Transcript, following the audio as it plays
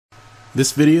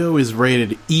This video is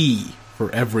rated E for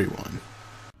everyone.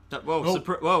 Whoa,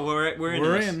 whoa, we're in.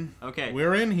 We're in. Okay.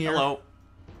 We're in here. Hello.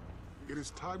 It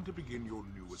is time to begin your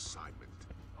new assignment.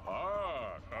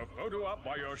 Ah, a photo op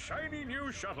by your shiny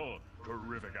new shuttle.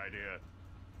 Terrific idea.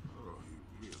 Oh, you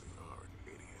really are an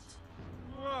idiot.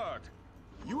 What?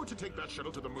 You are to take that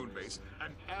shuttle to the moon base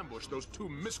and ambush those two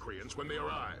miscreants when they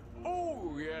arrive.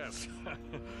 Oh, yes.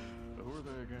 Who are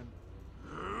they again?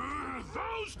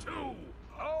 Those two!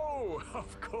 Oh,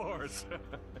 of course.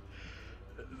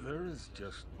 There is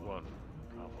just one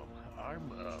problem.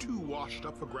 I'm, Too washed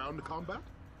up for ground combat?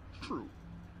 True.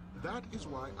 That is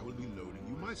why I will be loading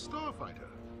you my starfighter.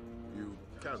 You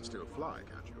can still fly,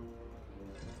 can't you?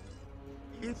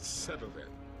 It's settled then.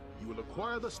 You will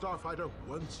acquire the starfighter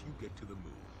once you get to the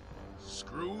moon.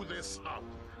 Screw this up,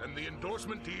 and the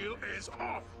endorsement deal is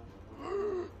off!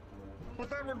 But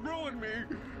that would ruin me.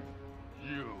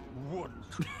 You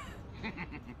wouldn't.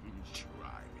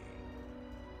 Try me.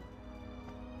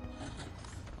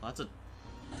 Well,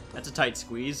 that's a tight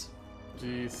squeeze.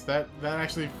 Jeez, that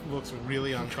actually looks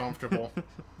really uncomfortable.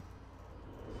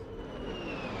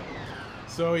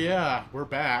 So yeah, we're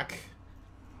back.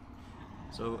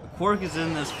 So Quark is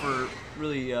in this for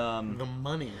really The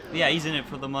money. yeah, he's in it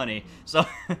for the money. So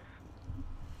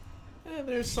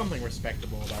There's something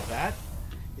respectable about that.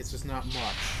 It's just not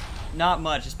much. not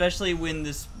much, especially when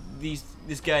this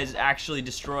guy's actually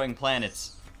destroying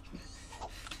planets.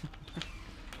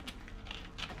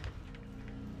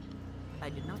 I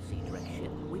did not see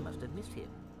Ratchet. We must have missed him.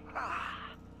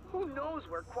 Who knows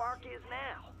where Quark is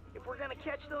now? If we're gonna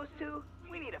catch those two,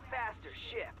 we need a faster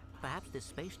ship. Perhaps this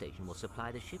space station will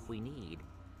supply the ship we need.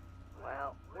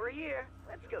 Well, we're here.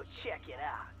 Let's go check it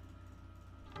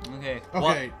out. Okay.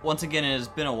 Okay. Once again, it has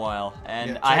been a while,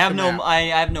 and Yeah, I check have the no map. I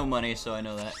have no money, so I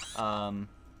know that.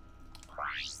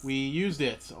 We used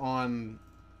it on.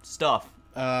 Stuff.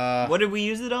 What did we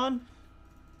use it on?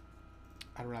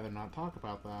 I'd rather not talk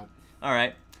about that. All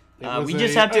right. It We was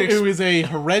just a- have to. It was a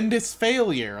horrendous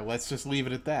failure. Let's just leave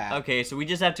it at that. Okay, so we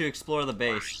just have to explore the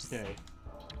base. Okay.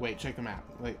 Wait, check the map.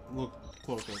 Wait, look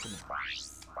closer at the map.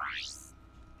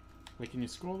 Wait, can you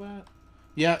scroll that?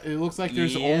 Yeah, it looks like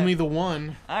there's Yeah. only the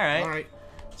one. All right. Alright.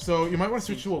 So you might want to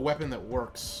switch to a weapon that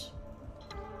works.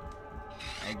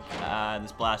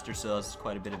 This blaster still has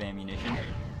quite a bit of ammunition.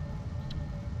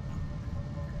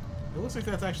 It looks like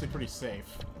that's actually pretty safe.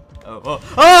 Oh, oh,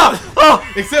 oh,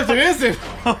 oh! Except it isn't!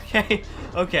 Okay,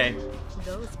 okay.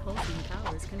 Those pulsing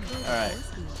towers control All right. the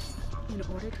force fields. In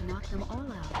order to knock them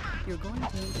all out, you're going to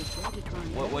need a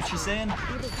Gadgetron. What's she saying?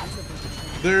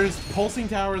 Irreversible. There's pulsing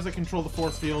towers that control the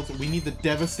force fields. We need the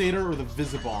Devastator or the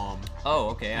Visibomb. Oh,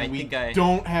 okay. And I we think I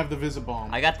don't have the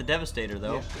Visibomb. got the Devastator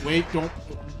though. Yeah. Wait, don't.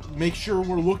 Make sure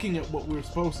we're looking at what we're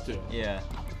supposed to. Yeah.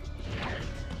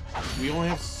 We only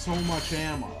have so much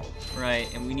ammo.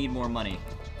 Right, and we need more money.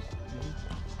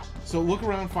 So look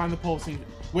around, find the pulsing.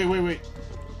 Wait.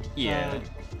 Yeah.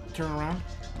 Turn around.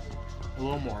 A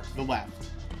little more. To the left.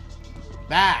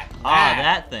 That!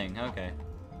 That thing. Okay.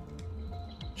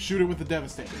 Shoot it with the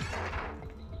Devastator.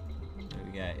 What do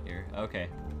we got here? Okay.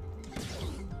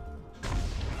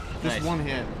 Just Nice. one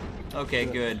hit. Okay,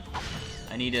 good.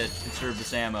 I need to conserve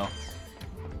this ammo.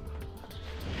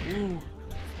 Ooh.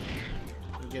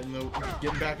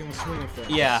 Getting back in the swing of things.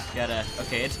 Yeah, gotta.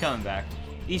 Okay, it's coming back.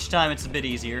 Each time it's a bit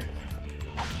easier.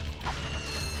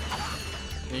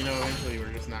 And you know, eventually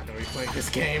we're just not going to be playing this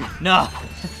game. No.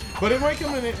 But it might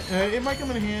come in. It might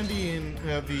come in handy in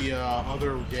the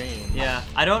other game. Yeah,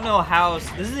 I don't know how.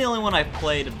 This is the only one I've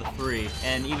played of the three,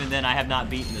 and even then I have not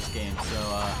beaten this game. So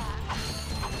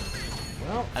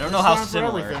Well, I don't know it's how not for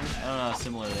similar. I don't everything. know how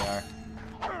similar they are.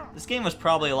 This game was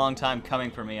probably a long time coming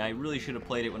for me. I really should have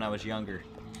played it when I was younger.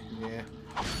 Yeah.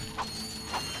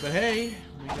 But hey,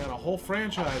 we got a whole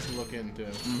franchise to look into.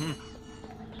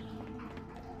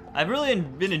 I've really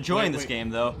been enjoying this Wait. game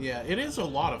though. Yeah, it is a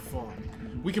lot of fun.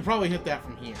 We could probably hit that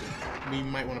from here. We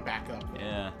might want to back up.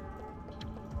 Yeah.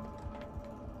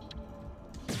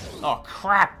 Oh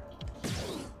crap!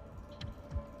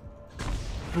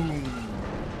 Boom.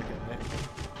 Okay.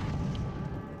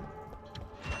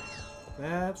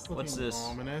 That's looking What's this?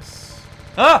 ominous.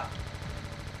 Ah!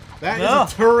 That No.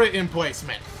 is a turret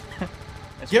emplacement.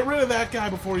 That's- Get rid of that guy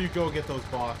before you go get those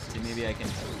boxes. See, maybe I can.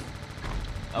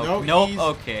 Oh, No, nope. he's-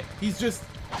 Okay. He's just.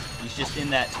 He's just in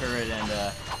that turret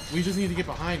and We just need to get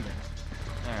behind him.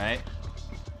 Alright.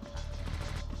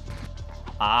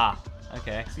 Ah,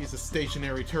 okay. See, it's a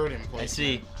stationary turret emplacement. I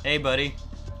see. Hey, buddy.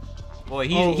 Boy,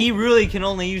 Oh. he really can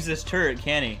only use this turret,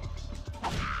 can he?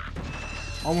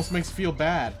 Almost makes you feel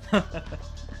bad.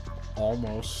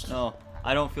 Almost. No,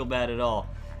 I don't feel bad at all.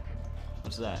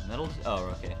 What's that? Metal?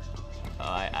 Oh, okay.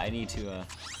 I need to,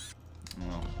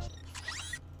 no.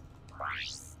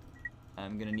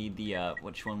 I'm gonna need the,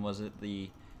 which one was it? The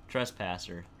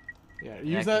trespasser. Yeah,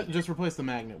 use that. Just replace the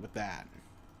magnet with that.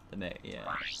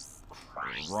 Yeah.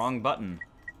 Wrong button.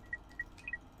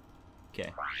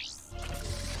 Okay.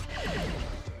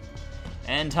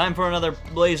 And time for another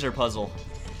laser puzzle.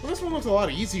 Well, this one looks a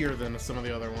lot easier than some of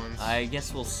the other ones. I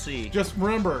guess we'll see. Just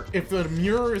remember, if the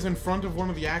mirror is in front of one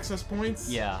of the access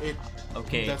points, yeah.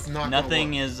 Okay. That's not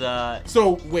Nothing is.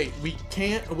 So wait, we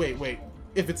can't. Wait.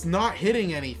 If it's not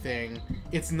hitting anything,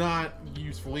 it's not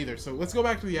useful either. So let's go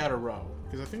back to the outer row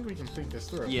because I think we can think this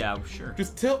through. Yeah, sure.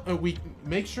 Just tilt. We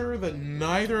make sure that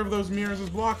neither of those mirrors is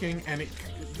blocking, and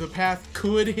the path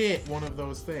could hit one of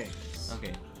those things.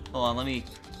 Okay. Hold on. Let me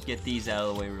get these out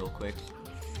of the way real quick.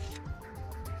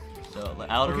 So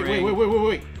the outer ring.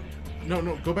 Wait.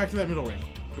 No. Go back to that middle ring.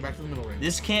 Go back to the middle ring.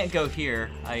 This can't go here.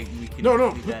 We can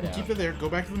No. keep it there. Go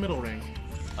back to the middle ring.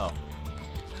 Oh.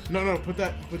 No. Put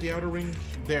the outer ring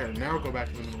there. Now go back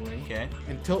to the middle ring. Okay.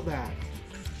 And tilt that.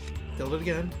 Tilt it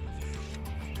again.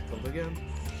 Tilt it again.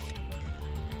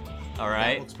 All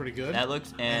right. That looks pretty good. That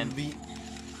looks and the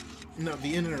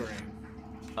inner ring.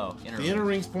 Oh, inner ring. The inner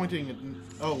ring's pointing at.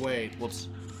 Oh wait. Whoops.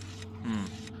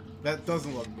 That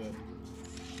doesn't look good.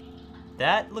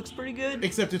 That looks pretty good.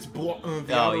 Except it's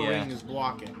the outer ring is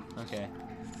blocking. Okay.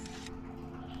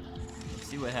 Let's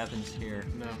see what happens here.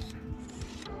 No.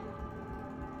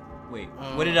 Wait,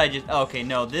 what did I just... Oh, okay,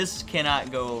 no, this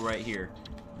cannot go right here.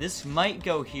 This might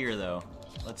go here, though.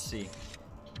 Let's see.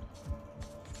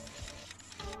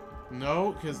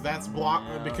 No, because that's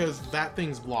because that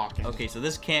thing's blocking. Okay, so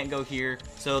this can't go here.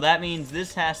 So that means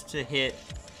this has to hit...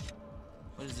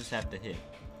 What does this have to hit?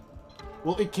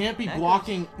 Well, it can't be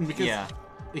blocking because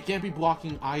it can't be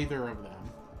blocking either of them.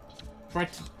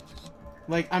 Right?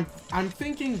 Like I'm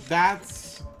thinking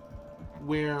that's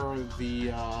where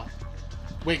the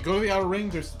wait, go to the outer ring.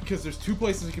 Because there's two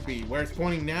places it could be where it's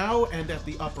pointing now and at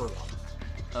the upper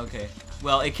one. Okay.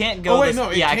 Well, it can't go. Oh wait, no,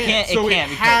 it can't. I can't. So it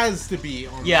can't it has to be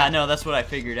on. Yeah, no, that's what I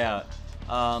figured out.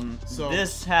 So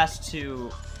this has to.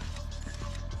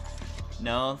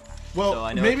 No. Well, so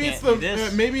I know maybe it it's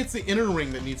can't maybe it's the inner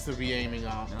ring that needs to be aiming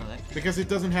up. No, that because it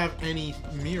doesn't have any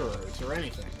mirrors or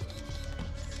anything.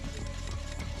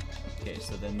 Okay,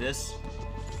 so then this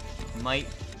might.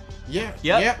 Yeah.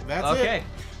 Yep. Yeah, that's it. Okay.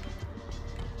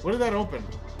 What did that open?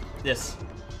 This.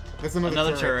 That's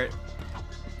another turret.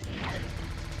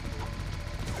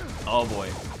 Oh boy.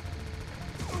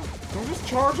 Don't just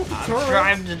charge up the turret.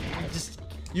 I'm trying to just.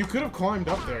 You could have climbed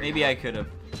up there. Maybe I could have.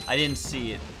 I didn't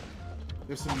see it.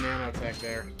 There's some nanotech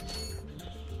there.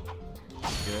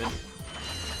 Good.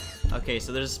 Okay,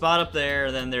 so there's a spot up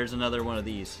there, then there's another one of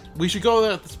these. We should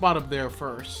go at the spot up there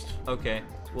first. Okay.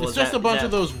 Well, it's just a bunch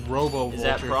of those robo. Is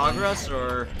that progress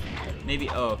or maybe?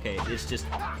 Oh, okay. It's just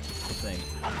a thing.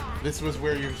 This was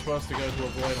where you're supposed to go to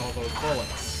avoid all those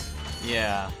bullets.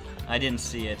 Yeah, I didn't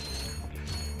see it.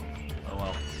 Oh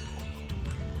well.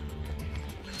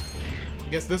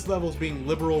 I guess this level's being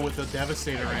liberal with the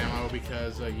Devastator ammo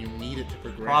because you need it to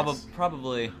progress.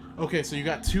 Probably. Okay, so you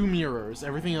got two mirrors.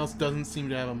 Everything else doesn't seem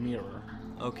to have a mirror.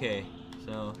 Okay,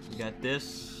 so we got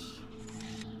this.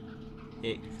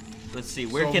 Let's see,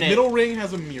 where so can middle ring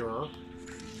has a mirror.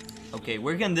 Okay,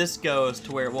 where can this go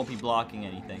to where it won't be blocking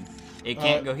anything? It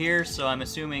can't go here, so I'm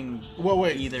assuming. Well,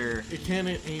 wait. Either it can't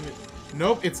aim it.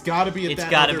 Nope, it's got to be at it's that.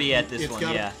 It's got to be at this one,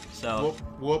 yeah. So.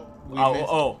 Whoop.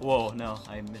 Whoa! No,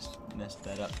 I messed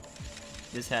that up.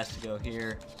 This has to go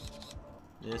here.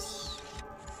 This.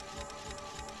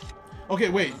 Okay,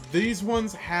 wait. These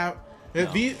ones have.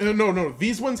 No.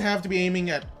 These ones have to be aiming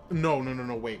at. No.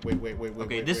 Wait.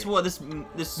 Okay, this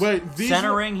wait,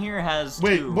 center ring here has.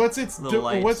 Wait, two what's its?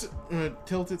 lights. What's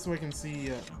tilt it so I can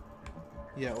see?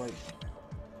 Yeah, like.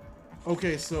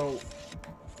 Okay, so.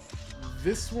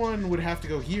 This one would have to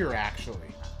go here, actually.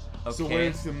 Okay. So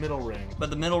where's the middle ring?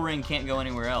 But the middle ring can't go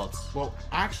anywhere else. Well,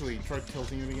 actually, try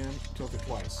tilting it again. Tilt it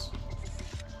twice.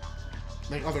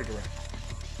 Like other direction.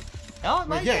 Oh, it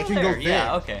might yeah, go it can there. go there.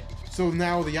 Yeah, okay. So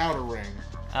now the outer ring.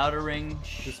 Outer ring.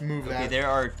 Just move that. Okay, there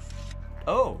are.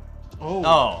 Oh.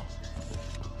 Oh.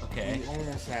 Okay. You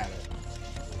almost had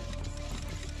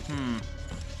it.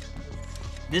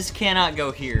 This cannot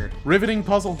go here. Riveting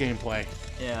puzzle gameplay.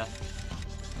 Yeah.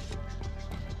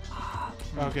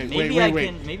 Okay, maybe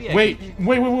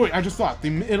wait. I just thought the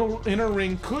inner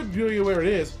ring could be where it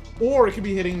is, or it could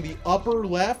be hitting the upper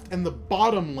left and the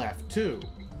bottom left too.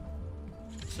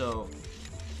 So,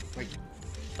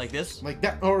 like this? Like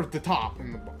that, or the top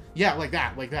and the yeah, like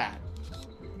that.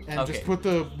 And okay. Just put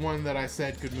the one that I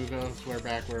said could move elsewhere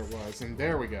back where it was, and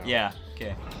there we go. Yeah.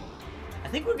 Okay. I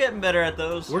think we're getting better at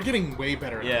those. We're getting way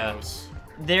better at those.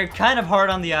 They're kind of hard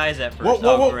on the eyes at first. Whoa,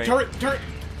 whoa, whoa! Great. Turret, turret!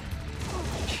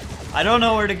 I don't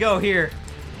know where to go here.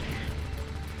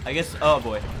 I guess. Oh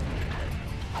boy.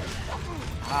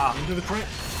 Into the train.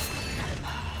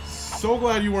 So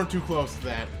glad you weren't too close to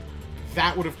that.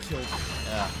 That would have killed me.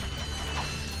 Yeah.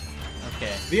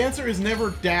 Okay. The answer is never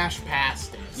dash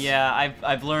past it. Yeah,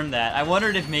 I've learned that. I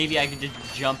wondered if maybe I could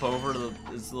just jump over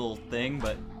this little thing,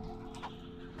 but.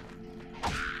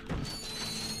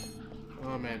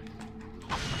 Oh man.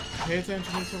 Pay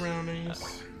attention to your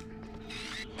surroundings.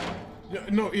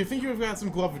 No, you think you've got some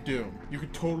Glove of Doom. You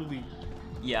could totally...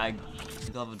 Yeah,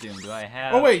 Glove of Doom. Do I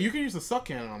have... Oh wait, you can use the suck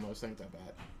cannon on those things, I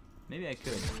bet. Maybe I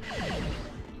could.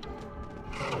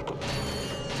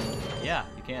 Yeah,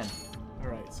 you can.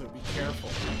 Alright, so be careful.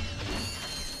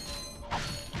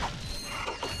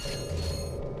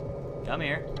 Come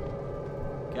here.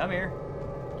 Come here.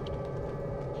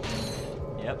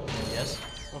 Yep, yes.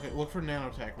 Okay, look for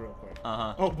nanotech real quick.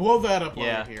 Uh-huh. Oh, blow that up while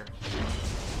you're here.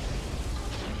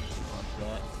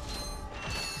 That.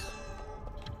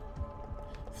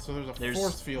 So there's a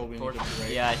force field we need to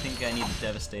break. Yeah, I think I need a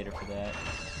Devastator for that.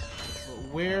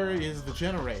 But where is the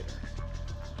generator?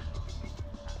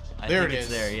 There it is.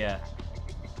 There, yeah.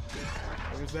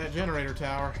 There's that generator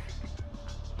tower.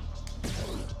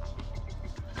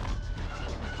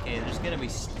 Okay, there's gonna be...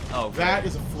 Oh, that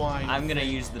is a flying I'm gonna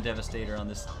use the Devastator on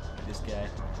this guy.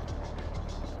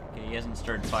 Okay, he hasn't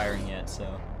started firing yet, so...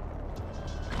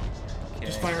 Okay.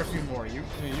 Just fire a few more. You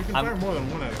can fire more than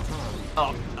one at a time.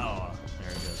 Oh, there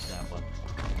it goes, that one.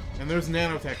 And there's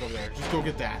nanotech over there. Just go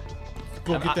get that.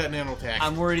 Go get that nanotech.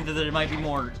 I'm worried that there might be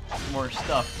more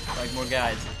stuff, like more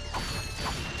guys.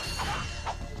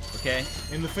 Okay.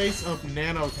 In the face of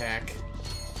nanotech,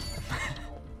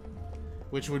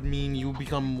 which would mean you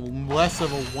become less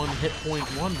of a one-hit point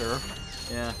wonder.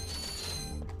 Yeah.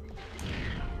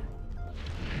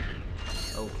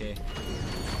 Okay.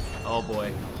 Oh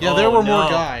boy. Yeah, there were more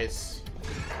guys.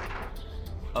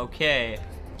 Okay.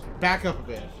 Back up a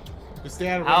bit. Just stay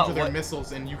out of range of their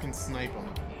missiles and you can snipe them.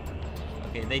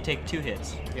 Okay, they take 2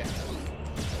 hits. Yeah.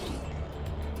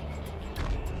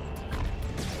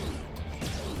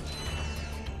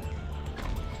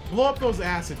 Blow up those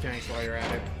acid tanks while you're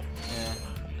at it. Yeah.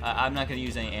 I'm not gonna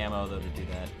use any ammo though to do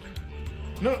that.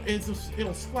 No,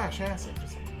 it'll splash acid.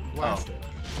 Just blast it.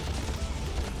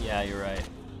 Yeah, you're right.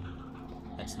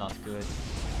 That's not good.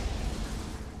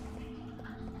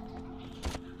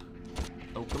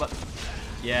 Oh, come on.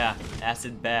 Yeah,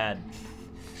 acid bad.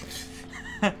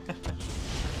 Put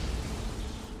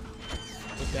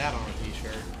that on a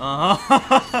t-shirt.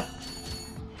 Uh-huh.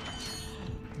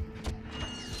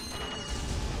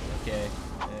 Okay.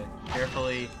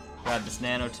 Carefully grab this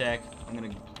nanotech. I'm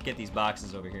gonna get these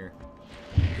boxes over here.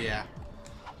 Yeah.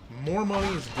 More money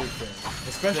is a good thing.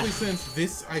 Especially since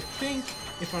this, I think,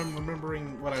 if I'm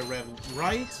remembering what I read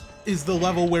right, is the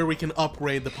level where we can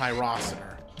upgrade the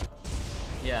Pyrocitor.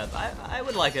 Yeah, I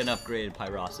would like an upgraded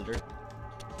Pyrocitor.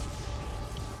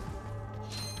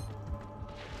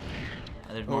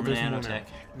 There's more nanotech.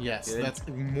 Yes, good. That's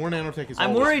more nanotech is.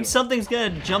 I'm worried something's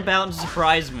gonna jump out and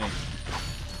surprise me.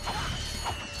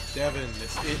 Devin,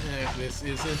 this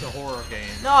isn't a horror game.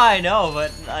 No, I know,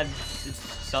 but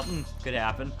something could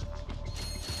happen.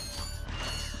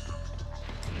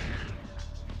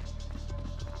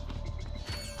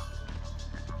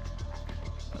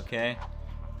 Okay.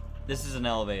 This is an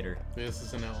elevator. This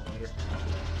is an elevator.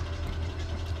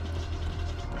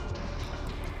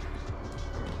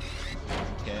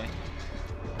 Okay.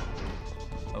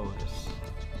 Oh, this.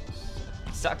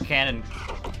 Suck cannon.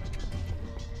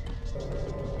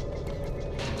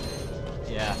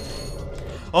 Yeah.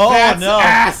 Oh, that's no.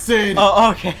 acid!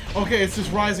 Oh, okay. Okay, it's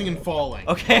just rising and falling.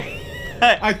 Okay.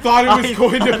 I thought it was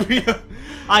going to be a...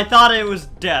 I thought it was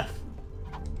death.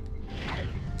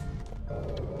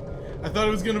 I thought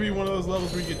it was going to be one of those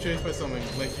levels where you get chased by something.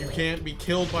 Like, you can't be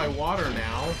killed by water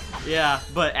now. Yeah,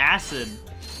 but acid.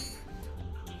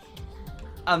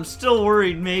 I'm still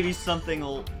worried maybe something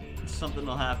will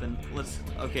happen.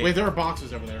 Okay. Wait, there are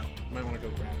boxes over there. Might want to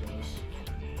go grab those.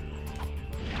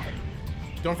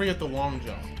 Don't forget the long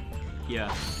jump.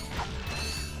 Yeah.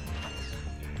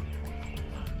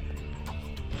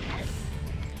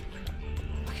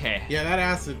 Okay. Yeah, that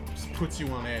acid puts you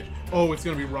on edge. Oh, it's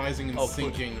gonna be rising and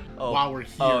sinking while we're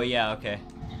here. Oh, yeah, okay.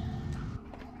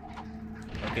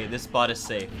 Okay, this spot is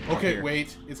safe. Okay,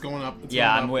 wait. It's going up. It's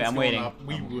yeah, going up. I'm waiting. Up.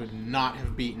 We would not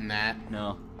have beaten that.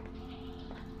 No.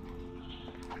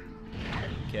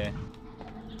 Okay.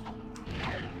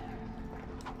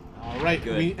 Alright,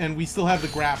 we still have the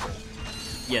grapple.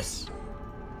 Yes.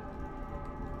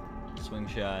 Swing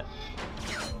shot.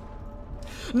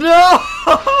 No!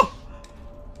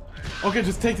 Okay,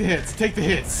 just take the hits. Take the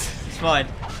hits. It's fine.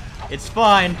 It's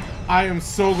fine. I am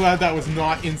so glad that was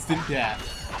not instant death.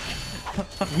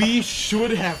 We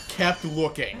should have kept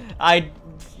looking.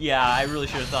 Yeah, I really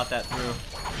should have thought that through.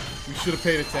 We should have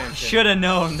paid attention. Should have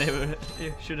known they would.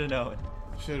 Should have known.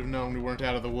 Should have known we weren't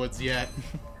out of the woods yet.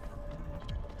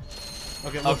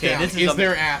 Okay, look down. This is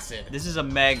there acid? This is a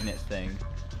magnet thing.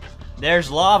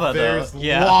 There's lava, There's though.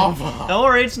 Yeah. lava. Don't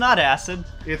worry, it's not acid.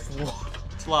 It's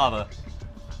It's lava.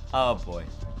 Oh boy.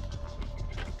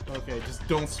 Okay, just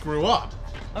don't screw up.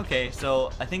 Okay,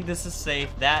 so I think this is safe.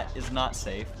 That is not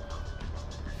safe.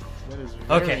 That is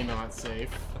very Okay. not safe.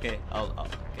 Okay,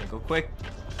 okay, go quick.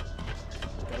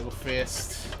 Gotta go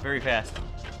fast. Very fast.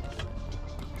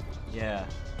 Yeah.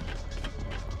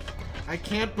 I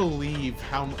can't believe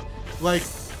how like,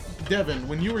 Devin,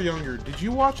 when you were younger, did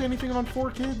you watch anything on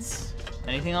 4Kids?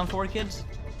 Anything on 4Kids?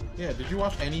 Yeah, did you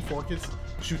watch any 4Kids?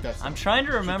 Shoot that stuff. I'm trying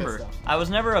to remember. stuff. I was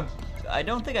never a... I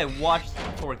don't think I watched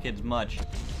 4Kids much.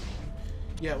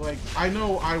 Yeah, like, I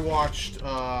know I watched,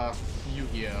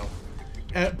 Yu-Gi-Oh!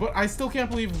 But I still can't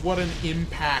believe what an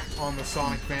impact on the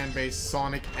Sonic fanbase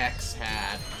Sonic X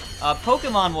had.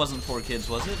 Pokemon wasn't 4Kids,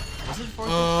 was it? Was it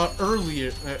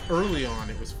 4Kids? Early on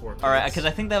it was 4Kids. Alright, because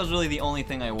I think that was really the only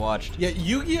thing I watched. Yeah,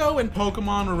 Yu-Gi-Oh! And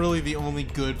Pokemon were really the only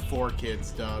good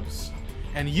 4Kids dubs.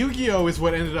 And Yu-Gi-Oh! Is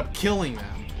what ended up killing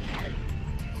them.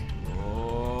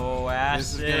 Oh, acid.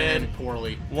 This is gonna end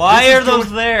poorly. Why are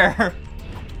those there?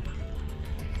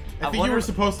 I think you were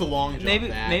supposed to long jump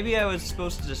that. Maybe I was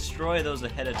supposed to destroy those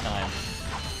ahead of time.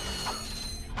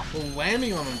 Well,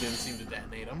 landing on them didn't seem to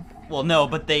detonate them. Well, no,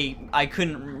 but I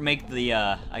couldn't make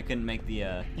the,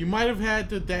 You might have had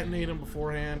to detonate them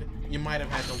beforehand. You might have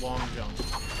had to long jump.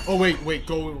 Oh, wait,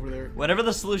 go over there. Whatever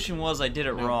the solution was, I did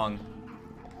it wrong.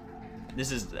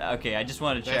 This is, okay, I just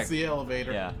wanted to check. That's the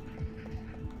elevator. Yeah.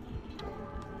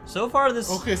 So far,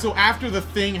 this... Okay, so after the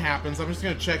thing happens, I'm just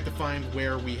gonna check to find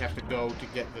where we have to go to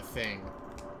get the thing.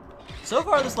 So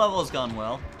far, this level has gone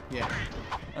well. Yeah.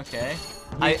 Okay.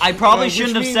 I probably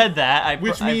shouldn't have said that.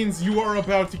 Which means you are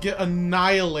about to get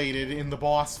annihilated in the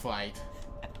boss fight.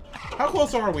 How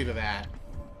close are we to that?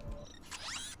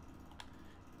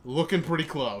 Looking pretty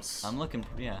close. I'm looking,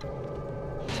 yeah.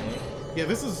 Yeah,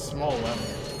 this is a small level.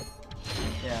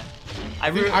 Yeah. I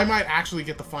think I might actually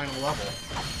get the final level.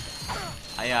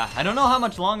 Yeah, I don't know how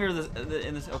much longer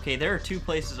in this. Okay, there are two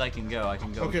places I can go. I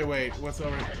can go. Okay, wait. What's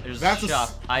over here? There's that's a shop.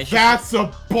 That's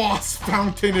a boss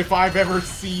fountain if I've ever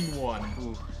seen one.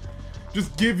 Ooh.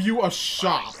 Just give you a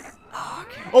shop.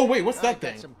 Okay. Oh wait, what's that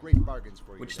thing? Some great bargains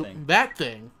for you. Which thing? That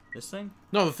thing. This thing?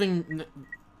 No, the thing.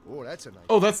 Oh, that's a nice.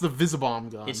 Oh, that's the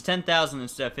Visibomb gun. It's 10,000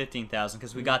 instead of 15,000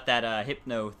 because we got that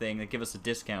Hypno thing that give us a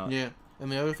discount. Yeah,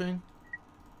 and the other thing.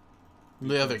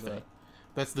 The other thing.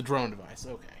 That's the drone device.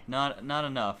 Okay. Not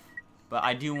enough, but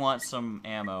I do want some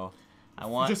ammo. I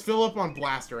want just fill up on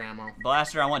blaster ammo.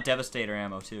 Blaster. I want Devastator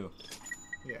ammo too.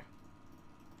 Yeah.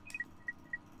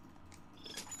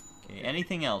 Okay.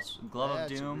 Anything else? Glove of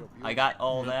Doom. I got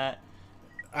all that.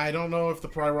 I don't know if the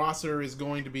Pyrosser is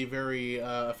going to be very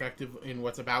effective in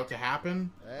what's about to happen.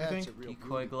 I think.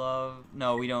 Decoy glove.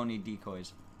 No, we don't need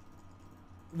decoys.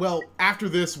 Well, after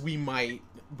this we might,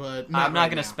 but I'm not right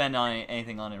gonna now. spend on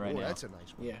anything on it right now. That's a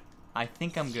nice one. Yeah. I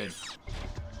think I'm good.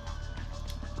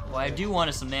 What I do want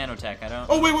is some nanotech. I don't.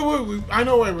 Oh wait! I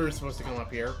know why we were supposed to come up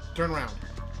here. Turn around.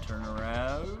 Turn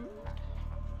around.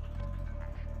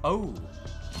 Oh.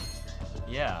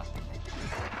 Yeah.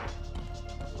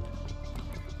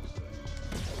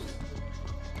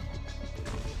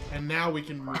 And now we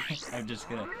can. I'm just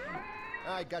gonna.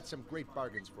 I got some great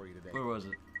bargains for you today. Where was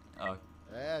it? Oh.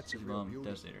 That's a real beauty.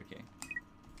 Devastator. Okay.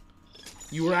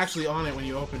 You were actually on it when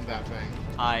you opened that thing.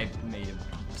 I made a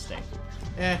mistake.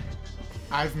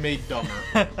 I've made dumber.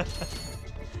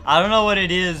 I don't know what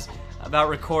it is about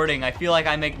recording. I feel like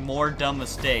I make more dumb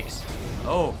mistakes.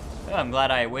 Oh, I'm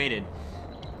glad I waited.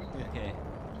 Okay.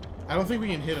 I don't think we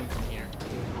can hit him from here.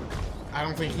 I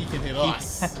don't think he can hit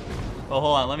us. Well,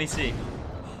 hold on. Let me see.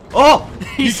 Oh,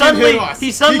 he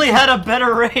suddenly had a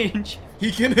better range.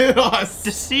 He can hit us.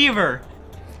 Deceiver.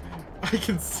 I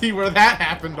can see where that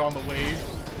happened on the wave.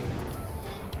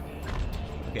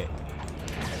 Okay.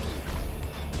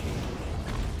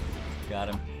 Got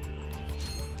him.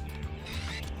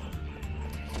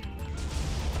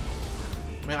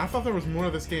 Man, I thought there was more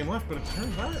of this game left, but it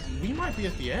turns out we might be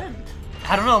at the end.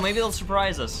 I don't know. Maybe they'll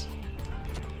surprise us.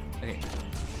 Okay.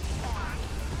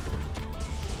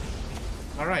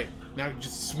 All right, now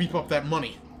just sweep up that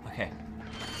money. Okay.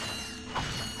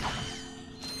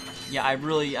 Yeah, I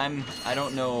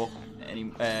don't know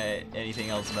anything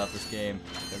else about this game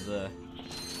because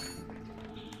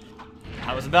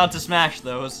I was about to smash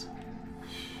those.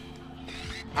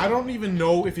 I don't even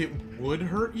know if it would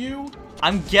hurt you.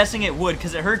 I'm guessing it would,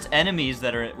 because it hurts enemies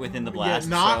that are within the blast.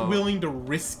 Yeah, not so... willing to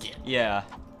risk it. Yeah.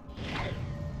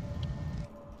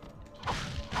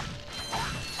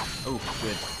 Oh,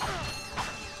 good.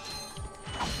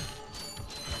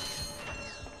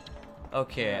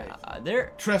 Okay,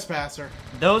 there. Trespasser.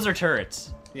 Those are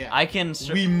turrets. Yeah. I can.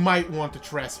 We might want to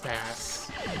trespass.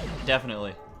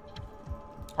 Definitely.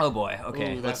 Oh boy.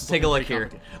 Okay, Ooh, let's take a look here.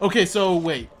 Okay, so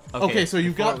wait. Okay, Okay, so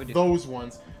you've before got we do- those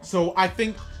ones. So I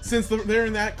think since they're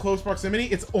in that close proximity,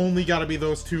 it's only got to be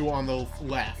those two on the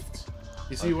left.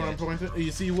 You see what I'm pointing to?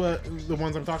 You see what the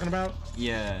ones I'm talking about?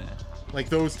 Yeah. Like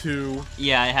those two.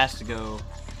 Yeah, it has to go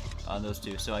on those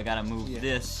two. So I gotta move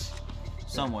this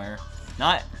somewhere.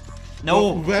 Not.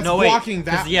 No. Well, that's no, wait. blocking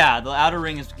that. Yeah, the outer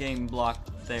ring is getting blocked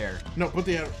there. No, put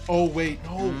the outer. Oh wait,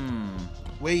 no. Hmm.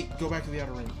 Wait, go back to the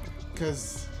outer ring,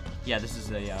 because. Yeah, this is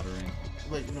the outer ring.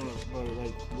 Wait, no,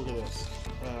 like look at this.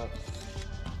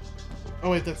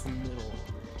 Oh wait, that's the middle.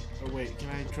 Oh wait, can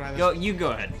I try this? You go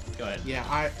ahead. Go ahead. Yeah,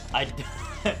 I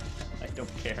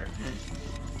don't care.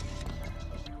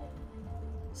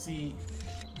 See,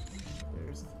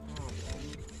 there's the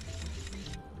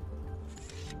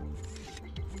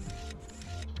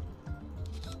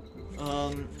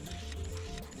problem.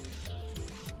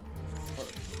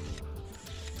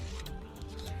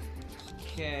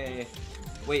 Okay.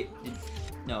 Wait.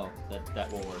 No,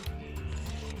 that won't work.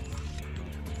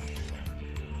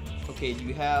 Okay, do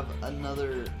you have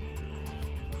another?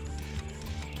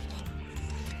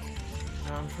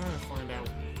 I'm trying to find out.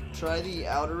 Try the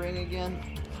outer ring again.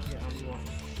 Yeah, I'm going.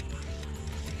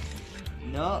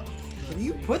 No. Can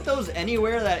you put those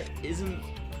anywhere that isn't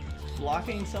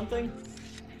blocking something?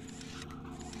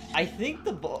 I think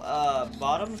the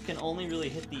bottoms can only really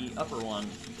hit the upper one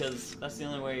because that's the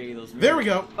only way those. There we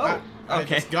go. Oh, I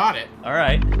okay. just got it. All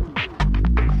right.